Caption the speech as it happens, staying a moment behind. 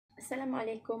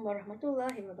Assalamualaikum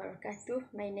warahmatullahi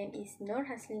wabarakatuh. My name is Nur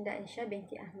Haslinda Ansha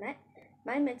binti Ahmad.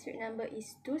 My metric number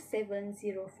is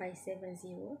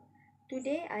 270570.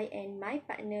 Today, I and my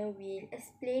partner will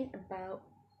explain about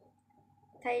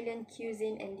Thailand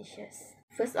cuisine and dishes.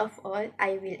 First of all,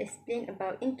 I will explain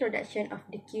about introduction of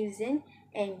the cuisine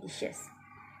and dishes.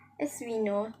 As we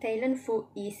know, Thailand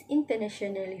food is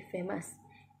internationally famous.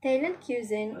 Thailand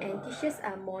cuisine and dishes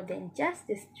are more than just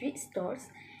the street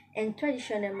stores and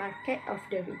traditional market of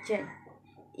the region.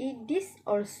 It is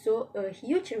also a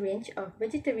huge range of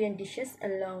vegetarian dishes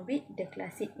along with the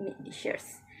classic meat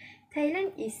dishes.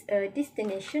 Thailand is a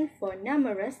destination for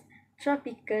numerous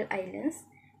tropical islands.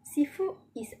 Seafood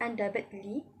is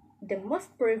undoubtedly the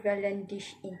most prevalent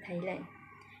dish in Thailand.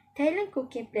 Thailand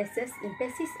cooking places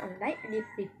emphasis on lightly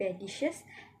prepared dishes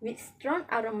with strong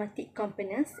aromatic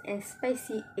components and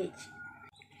spicy edge.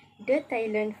 The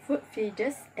Thailand food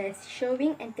features as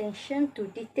showing attention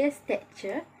to detailed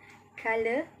texture,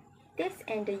 color, taste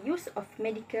and the use of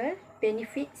medical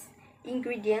benefits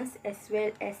ingredients as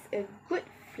well as a good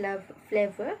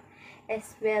flavor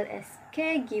as well as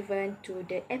care given to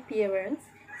the appearance,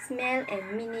 smell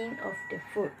and meaning of the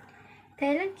food.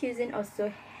 Thailand cuisine also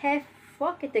have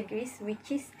 4 categories which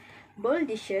is bold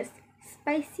dishes,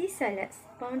 spicy salads,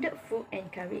 pounded food and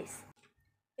curries.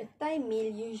 A Thai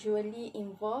meal usually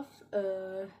involves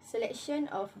a selection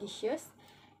of dishes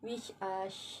which are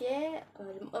shared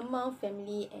among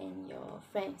family and your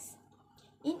friends.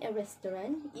 In a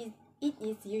restaurant, it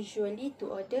is usually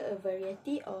to order a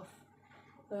variety of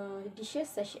dishes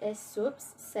such as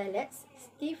soups, salads,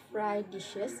 stir-fried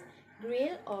dishes,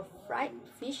 grilled or fried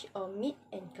fish or meat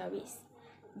and curries.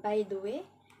 By the way,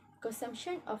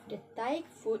 consumption of the Thai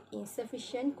food in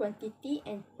sufficient quantity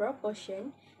and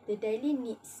proportion, the daily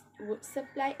needs would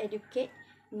supply adequate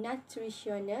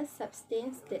nutritional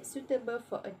substance that's suitable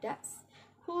for adults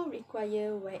who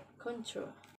require weight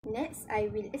control. Next, I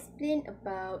will explain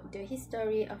about the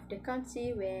history of the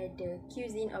country where the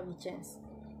cuisine origins.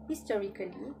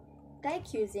 Historically, Thai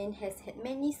cuisine has had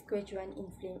many Szechuan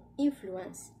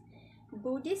influence.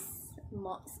 Buddhist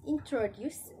monks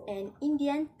introduced an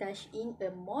Indian touch in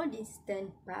a more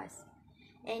distant past,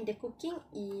 and the cooking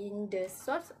in the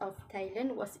south of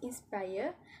Thailand was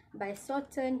inspired by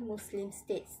southern Muslim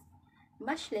states.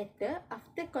 Much later,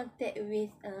 after contact with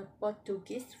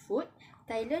Portuguese food,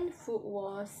 Thailand food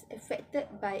was affected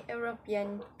by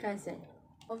European cuisine.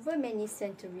 Over many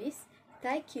centuries,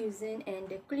 Thai cuisine and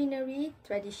the culinary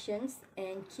traditions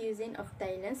and cuisine of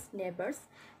Thailand's neighbors,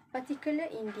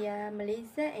 particularly India,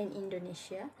 Malaysia and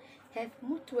Indonesia, have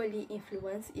mutually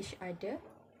influenced each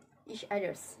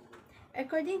others.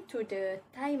 According to the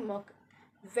Thai monk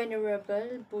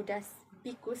Venerable Buddha's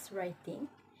Bhikkhu's writing,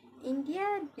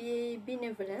 India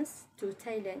benevolence to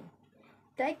Thailand.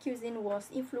 Thai cuisine was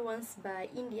influenced by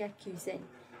India cuisine.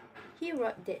 He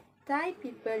wrote that Thai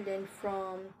people learned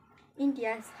from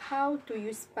Indians how to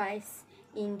use spice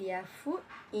in their food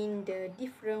in the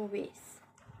different ways.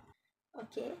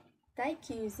 Okay, Thai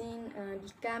cuisine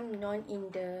became known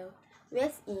in the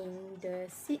West in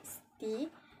the 60s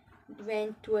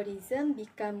when tourism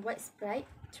became widespread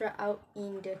throughout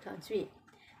in the country.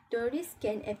 Tourists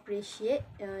can appreciate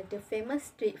the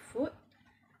famous street food,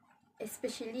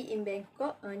 especially in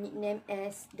Bangkok, nicknamed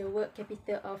as the world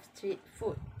capital of street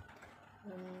food.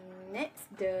 Next,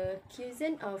 the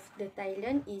cuisine of the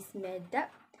Thailand is made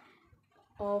up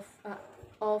of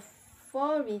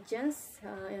 4 regions,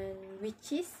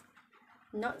 which is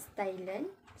North Thailand,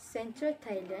 Central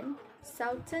Thailand,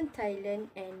 Southern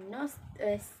Thailand, and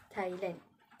Northwest Thailand.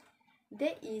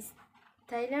 There is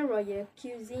Thailand royal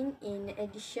cuisine in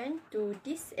addition to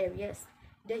these areas,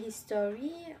 the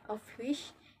history of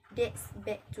which dates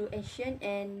back to ancient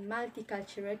and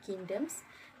multicultural kingdoms,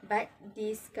 but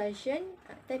this cuisine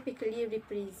typically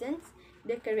represents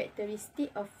the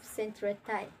characteristic of Central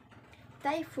Thai.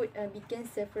 Thai food began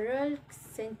several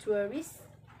centuries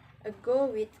ago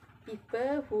with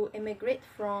people who emigrate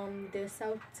from the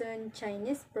southern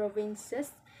Chinese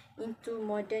provinces into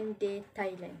modern-day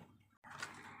Thailand.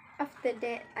 After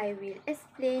that, I will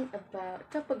explain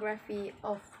about topography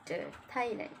of the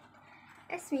Thailand.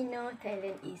 As we know,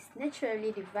 Thailand is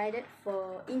naturally divided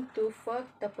into 4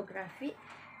 topography,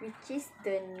 which is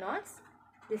the north,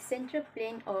 the central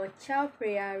plain or Chao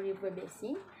Phraya River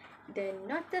Basin, the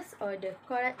northeast or the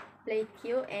Korat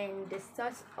Plateau, and the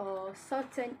south or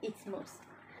southern isthmus.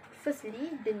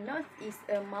 Firstly, the north is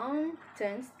a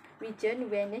mountainous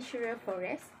region where natural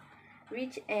forests,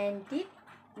 rich and deep,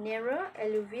 narrow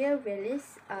alluvial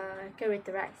valleys are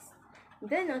characterized.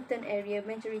 The northern area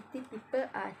majority people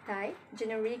are Thai,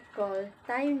 generally called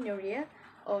Thai Nuria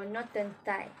or Northern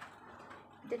Thai.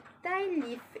 The Thai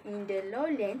live in the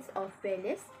lowlands of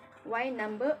valleys, while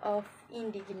number of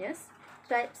indigenous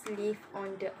tribes live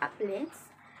on the uplands,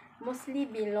 mostly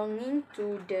belonging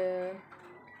to the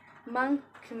Hmong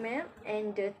Khmer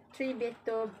and the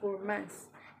Tibeto-Burmans,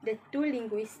 the two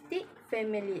linguistic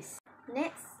families.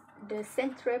 Next, the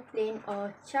Central Plain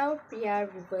or Chao Phraya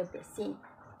River Basin.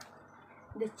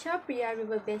 The Chao Phraya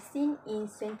River Basin in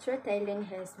central Thailand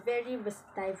has very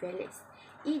versatile valleys.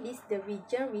 It is the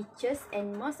region's richest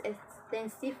and most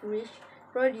extensive rich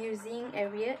producing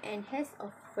area and has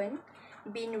often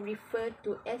been referred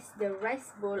to as the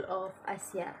Rice Bowl of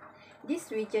Asia.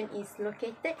 This region is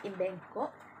located in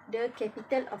Bangkok, the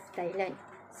capital of Thailand.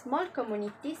 Small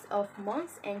communities of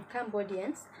Hmongs and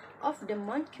Cambodians of the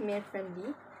Hmong Khmer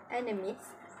family,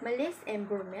 Annamites, Malays and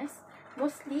Burmese,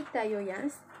 mostly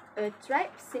Taoyans, a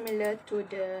tribe similar to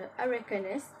the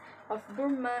Arakaners of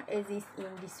Burma exist in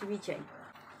this region.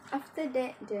 After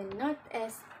that, the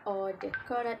Northeast or the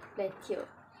Korat Plateau.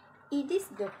 It is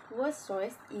the poor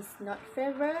soil is not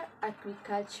favored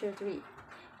agriculturally.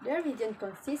 The region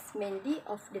consists mainly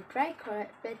of the dry Korat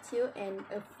Plateau and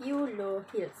a few low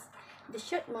hills. The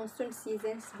short monsoon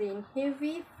seasons bring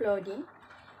heavy flooding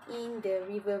in the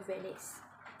river valleys.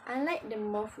 Unlike the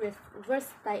more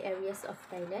versatile areas of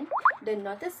Thailand, the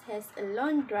Northeast has a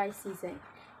long dry season,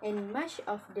 and much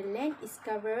of the land is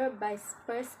covered by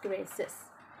sparse grasses.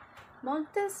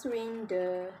 Mountains ring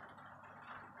the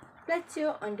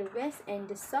plateau on the west and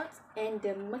the south, and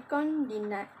the Mekong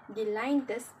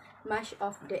delineates much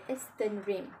of the eastern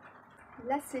rim.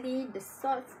 Lastly, the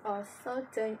South or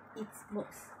Southern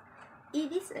Isthmus.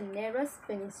 It is a narrow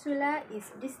peninsula,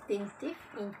 is distinctive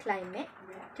in climate,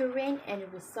 terrain and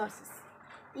resources.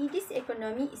 Its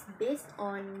economy is based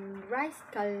on rice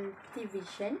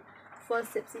cultivation for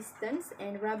subsistence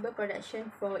and rubber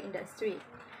production for industry.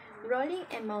 Rolling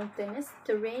and mountainous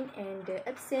terrain and the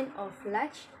absence of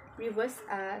large rivers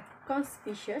are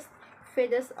conspicuous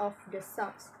features of the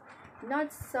south.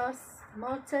 North-south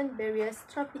mountain barriers,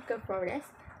 tropical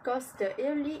forests caused the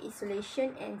early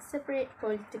isolation and separate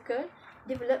political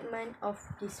development of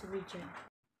this region.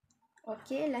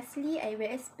 Okay, lastly, I will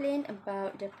explain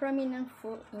about the prominent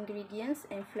food ingredients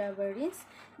and flavorings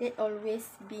that always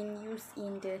been used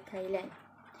in the Thailand.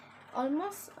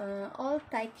 Almost all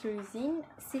Thai cuisine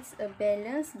seeks a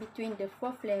balance between the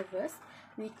four flavors,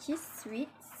 which is sweet,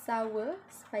 sour,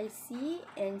 spicy,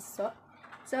 and salt.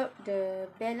 So the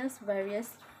balance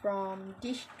varies from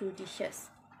dish to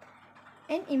dishes.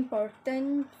 An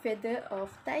important feature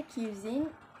of Thai cuisine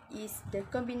is the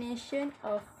combination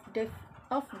of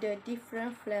the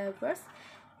different flavors,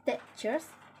 textures,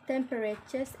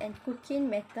 temperatures, and cooking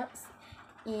methods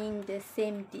in the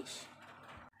same dish.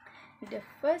 The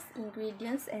first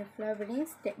ingredients and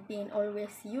flavorings that being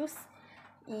always used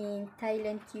in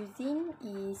Thailand cuisine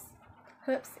is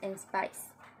herbs and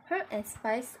spice. Herb and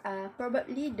spice are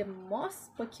probably the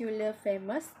most popular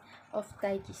famous of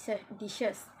Thai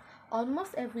dishes.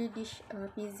 Almost every dish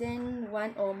presents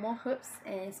one or more herbs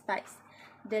and spice.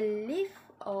 The leaf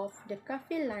of the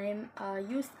kaffir lime are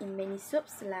used in many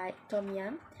soups like tom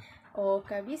yum or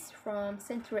curries from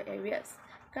central areas.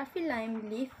 Kaffir lime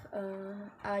leaf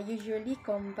are usually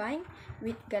combined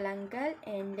with galangal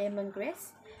and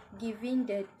lemongrass, giving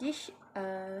the dish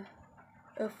a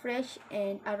fresh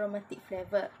and aromatic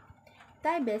flavor.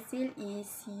 Thai basil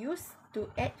is used to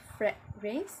add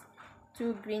fragrance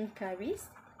to green curries,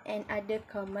 and other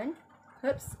common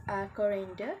herbs are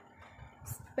coriander,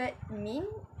 spearmint,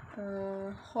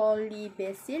 holy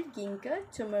basil, ginger,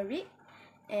 turmeric,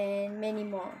 and many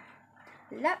more.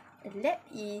 Lap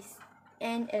is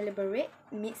an elaborate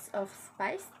mix of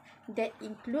spice that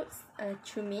includes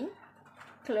cumin,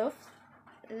 cloves,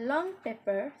 long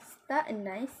pepper, star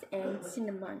anise, and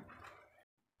cinnamon.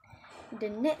 The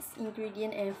next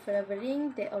ingredient and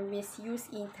flavoring that always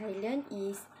used in Thailand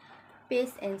is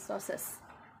paste and sauces.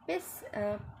 Paste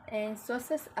and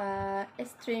sauces are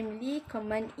extremely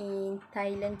common in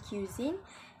Thailand cuisine,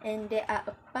 and they are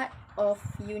a part of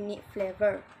unique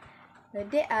flavor.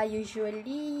 They are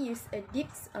usually used as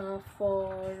dips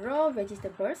for raw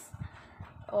vegetables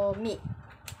or meat.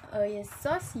 A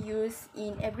sauce used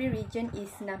in every region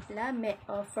is nampla, made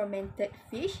of fermented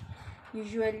fish,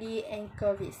 usually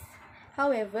anchovies.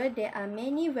 However, there are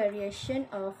many variations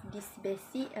of this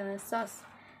basic sauce.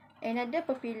 Another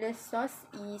popular sauce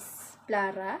is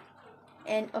plara,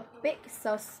 an opaque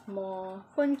sauce more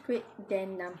concrete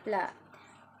than nampla.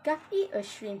 Kapi, a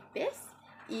shrimp paste,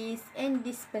 is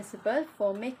indispensable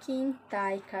for making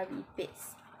Thai curry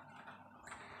paste.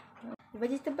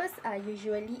 Vegetables are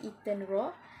usually eaten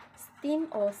raw, steamed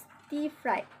or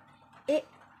stir-fried. Egg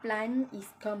plant is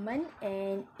common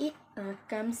and it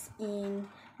comes in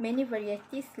many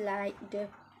varieties like the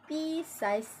pea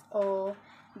size or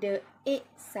the egg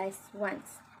size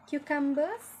ones.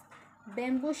 Cucumbers,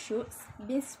 bamboo shoots,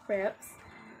 bean sprouts,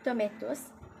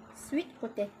 tomatoes, sweet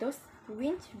potatoes,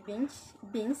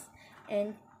 beans,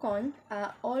 and corn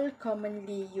are all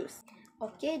commonly used.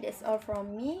 Okay, that's all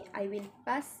from me. I will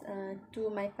pass to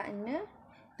my partner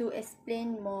to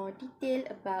explain more detail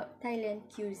about Thailand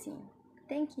cuisine.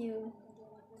 Thank you.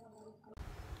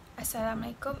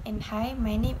 Assalamualaikum and hi,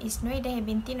 my name is Noidah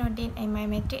binti Nordin and my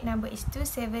metric number is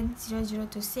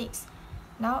 270026.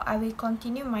 Now I will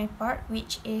continue my part,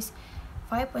 which is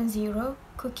 5.0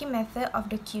 cooking method of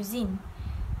the cuisine.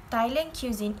 Thailand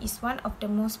cuisine is one of the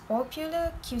most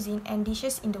popular cuisine and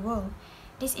dishes in the world.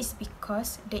 This is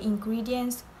because the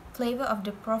ingredients, flavor of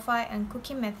the profile and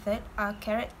cooking method are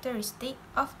characteristic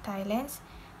of Thailand's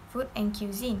food and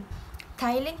cuisine.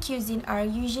 Thailand cuisine are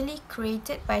usually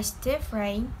created by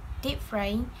stir-frying,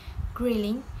 deep-frying,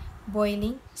 grilling,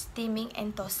 boiling, steaming,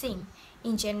 and tossing.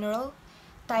 In general,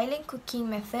 Thailand cooking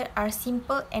methods are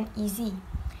simple and easy.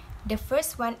 The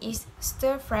first one is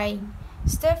stir-frying.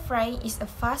 Stir-frying is a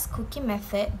fast cooking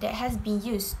method that has been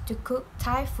used to cook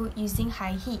Thai food using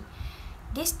high heat.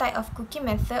 This type of cooking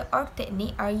method or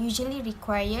technique usually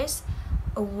requires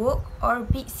a wok or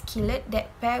big skillet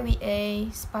that pair with a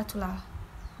spatula.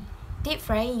 Deep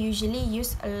frying usually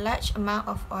use a large amount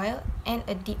of oil and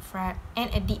a deep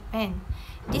pan.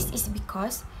 This is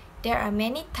because there are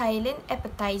many Thailand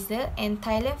appetizer and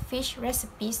Thailand fish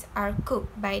recipes are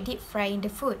cooked by deep frying the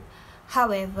food.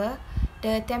 However,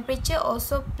 the temperature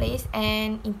also plays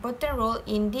an important role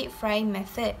in deep frying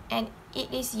method, and it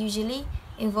is usually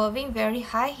involving very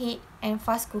high heat and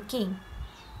fast cooking.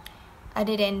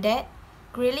 Other than that,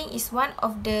 grilling is one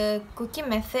of the cooking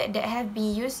methods that have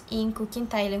been used in cooking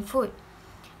Thailand food.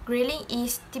 Grilling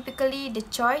is typically the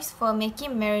choice for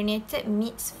making marinated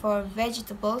meats for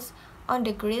vegetables on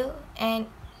the grill, and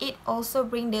it also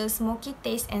brings the smoky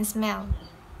taste and smell.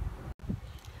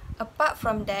 Apart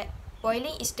from that,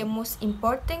 boiling is the most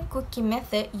important cooking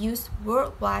method used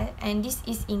worldwide, and this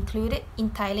is included in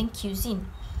Thailand cuisine.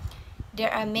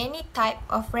 There are many types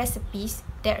of recipes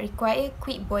that require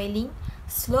quick boiling,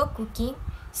 slow cooking,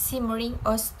 simmering,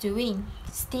 or stewing.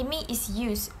 Steaming is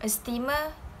used. A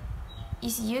steamer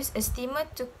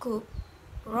to cook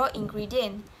raw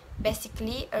ingredient.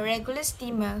 Basically, a regular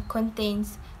steamer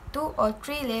contains 2 or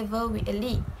 3 levels with a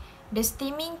lid. The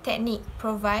steaming technique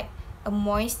provides a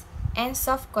moist and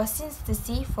soft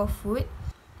consistency for food.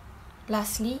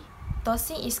 Lastly,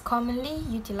 tossing is commonly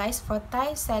utilized for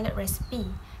Thai salad recipe.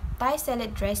 Thai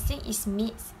salad dressing is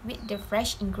mixed with the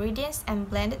fresh ingredients and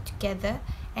blended together,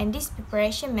 and this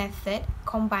preparation method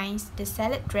combines the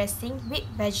salad dressing with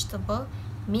vegetable,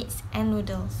 meats, and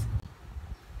noodles.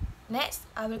 Next,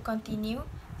 I will continue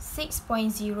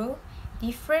 6.0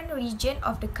 different regions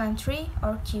of the country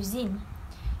or cuisine.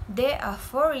 There are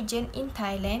 4 regions in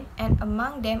Thailand, and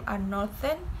among them are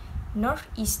northern,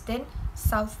 northeastern,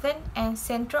 southern, and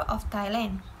central of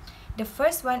Thailand. The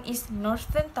first one is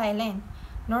northern Thailand.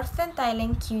 Northern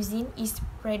Thailand cuisine is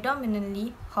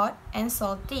predominantly hot and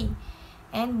salty,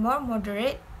 and more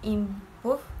moderate in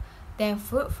both than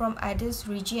food from other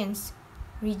regions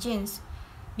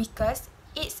because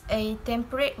it's a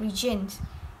temperate region.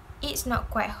 It's not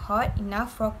quite hot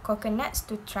enough for coconuts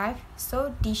to thrive,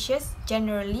 so dishes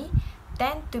generally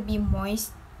tend to be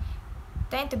moistened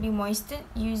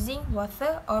using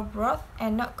water or broth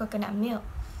and not coconut milk.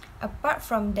 Apart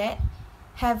from that,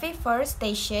 heavy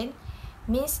forestation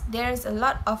means there's a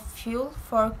lot of fuel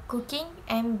for cooking,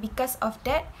 and because of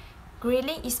that,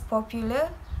 grilling is popular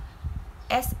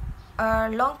as are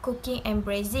long cooking and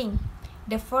braising.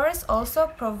 The forest also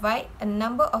provide a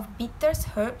number of bitter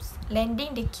herbs,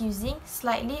 lending the cuisine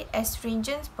slightly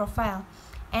astringent profile.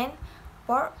 And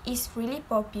pork is really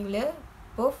popular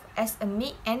both as a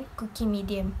meat and cooking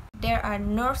medium. There are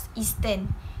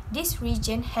northeastern. This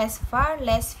region has far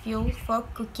less fuel for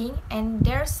cooking, and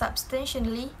there's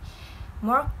substantially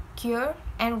more cured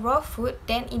and raw food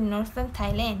than in northern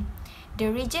Thailand. The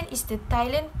region is the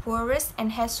Thailand poorest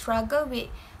and has struggled with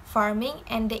farming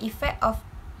and the effect of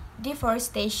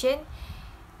deforestation.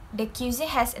 The cuisine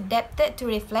has adapted to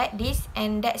reflect this,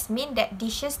 and that's mean that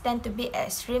dishes tend to be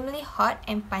extremely hot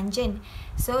and pungent,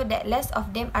 so that less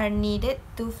of them are needed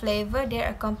to flavor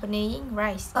their accompanying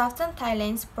rice. Southern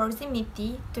Thailand's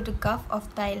proximity to the Gulf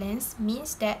of Thailand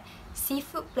means that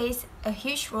seafood plays a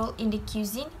huge role in the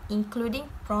cuisine, including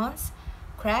prawns,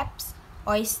 crabs,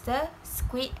 oyster,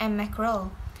 squid, and mackerel.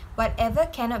 Whatever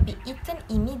cannot be eaten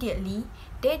immediately,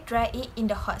 they dry it in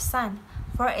the hot sun.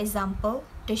 For example,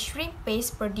 the shrimp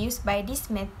paste produced by this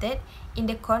method in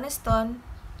the cornerstone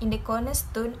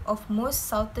of most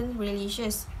southern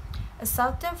religions. A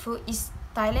southern food is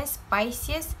Thailand's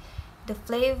spiciest. The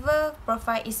flavor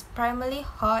profile is primarily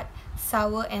hot,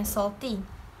 sour, and salty.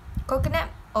 Coconut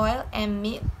oil and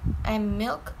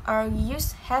milk are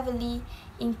used heavily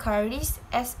in curries,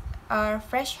 as are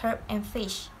fresh herb and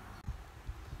fish.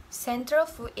 Central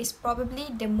food is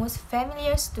probably the most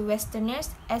familiar to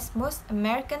Westerners, as most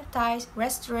American Thai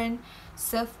restaurants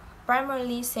serve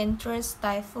primarily Central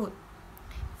style food.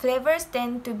 Flavors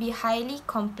tend to be highly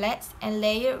complex and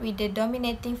layered, with the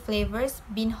dominating flavors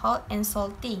being hot and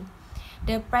salty.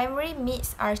 The primary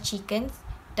meats are chicken,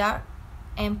 duck,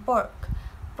 and pork.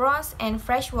 Prawns and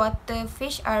freshwater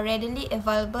fish are readily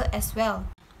available as well.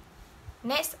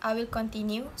 Next, I will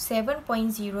continue 7.0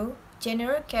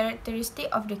 General Characteristic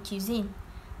of the Cuisine.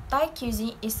 Thai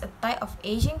cuisine is a type of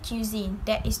Asian cuisine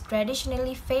that is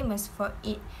traditionally famous for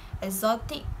its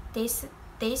exotic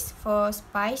taste for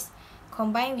spice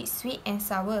combined with sweet and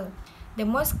sour. The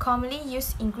most commonly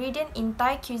used ingredients in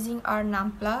Thai cuisine are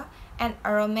nampla, an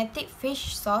aromatic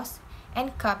fish sauce,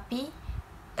 and kapi,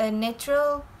 a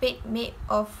natural paste made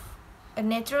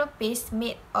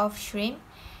of shrimp.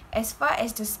 As far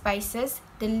as the spices,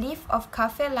 the leaf of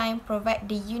kaffir lime provide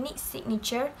the unique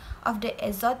signature of the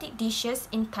exotic dishes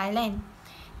in Thailand.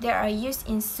 They are used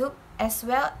in soup as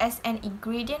well as an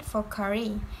ingredient for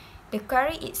curry. The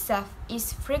curry itself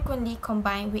is frequently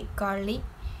combined with garlic,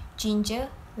 ginger,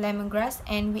 lemongrass,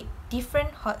 and with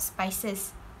different hot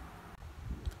spices.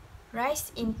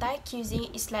 Rice in Thai cuisine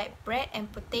is like bread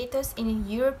and potatoes in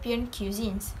European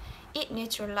cuisines. It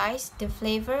neutralizes the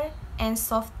flavor and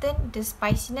softens the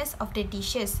spiciness of the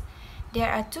dishes. There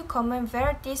are two common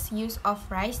varieties used of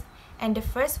rice, and the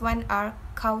first one are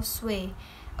khao sui,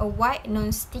 a white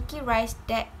non-sticky rice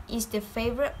that is the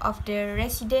favorite of the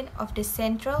residents of the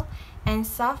central and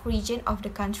south region of the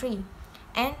country.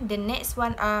 And the next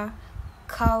one are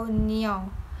khao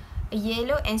niao, a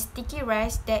yellow and sticky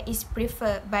rice that is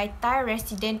preferred by Thai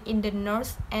residents in the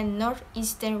north and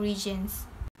northeastern regions.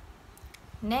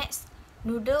 Next,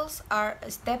 noodles are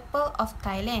a staple of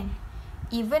Thailand.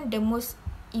 Even the most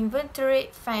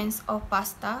inveterate fans of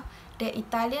pasta, the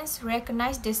Italians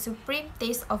recognize the supreme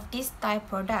taste of this Thai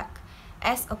product.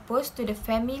 As opposed to the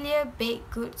familiar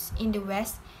baked goods in the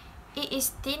West, it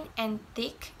is thin and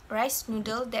thick rice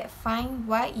noodle that find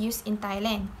wide use in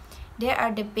Thailand. They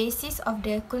are the basis of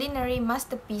the culinary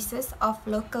masterpieces of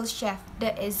local chefs.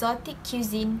 The exotic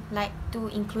cuisine like to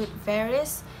include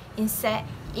various insects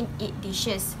in its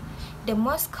dishes. The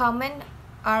most common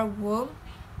are worm,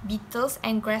 beetles,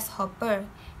 and grasshopper,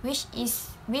 which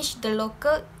the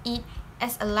local eat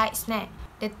as a light snack.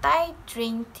 The Thai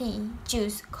drink tea,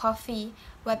 juice, coffee,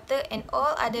 water, and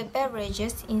all other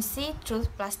beverages in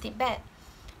see-through plastic bag.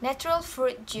 Natural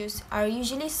fruit juice are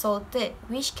usually salted,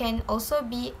 which can also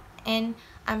be an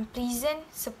unpleasant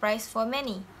surprise for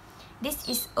many. This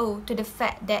is owed to the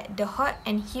fact that the hot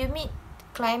and humid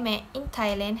climate in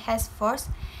Thailand has forced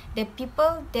the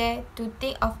people there to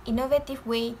think of innovative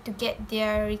ways to get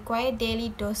their required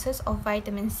daily doses of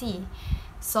vitamin C,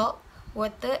 salt,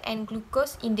 water, and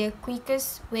glucose in the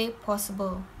quickest way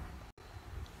possible.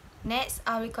 Next,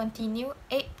 I will continue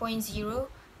 8.0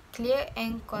 Clear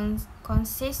and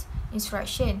concise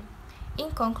instruction.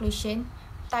 In conclusion,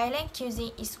 Thailand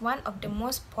cuisine is one of the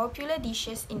most popular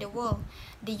dishes in the world.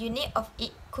 The unique of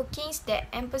its cooking that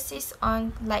emphasis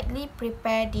on lightly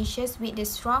prepared dishes with a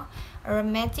strong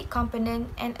aromatic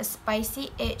component and a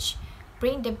spicy edge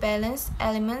bring the balanced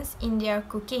elements in their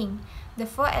cooking. The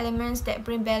four elements that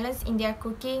bring balance in their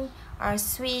cooking are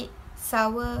sweet,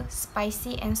 sour,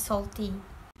 spicy, and salty.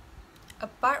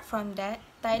 Apart from that,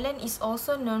 Thailand is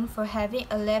also known for having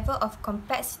a level of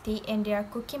complexity in their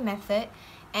cooking method,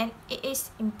 and it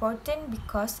is important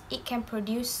because it can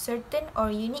produce certain or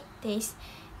unique tastes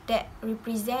that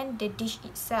represent the dish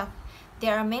itself.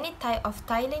 There are many types of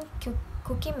Thailand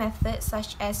cooking methods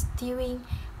such as stewing,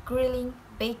 grilling,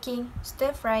 baking,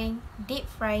 stir-frying,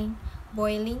 deep-frying,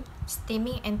 boiling,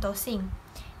 steaming, and tossing.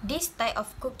 This type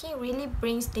of cooking really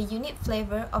brings the unique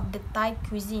flavor of the Thai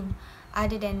cuisine.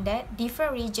 Other than that,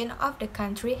 different regions of the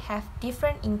country have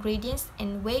different ingredients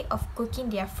and way of cooking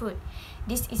their food.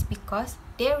 This is because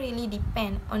they really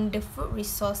depend on the food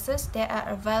resources that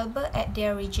are available at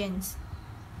their regions.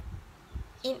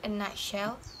 In a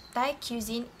nutshell, Thai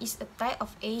cuisine is a type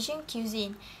of Asian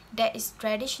cuisine that is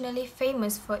traditionally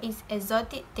famous for its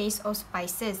exotic taste of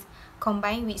spices,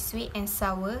 combined with sweet and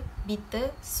sour,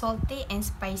 bitter, salty, and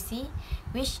spicy,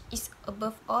 which is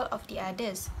above all of the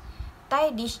others.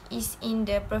 Thai dish is in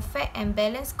the perfect and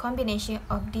balanced combination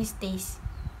of these tastes.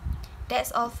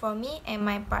 That's all from me and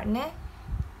my partner.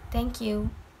 Thank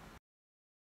you.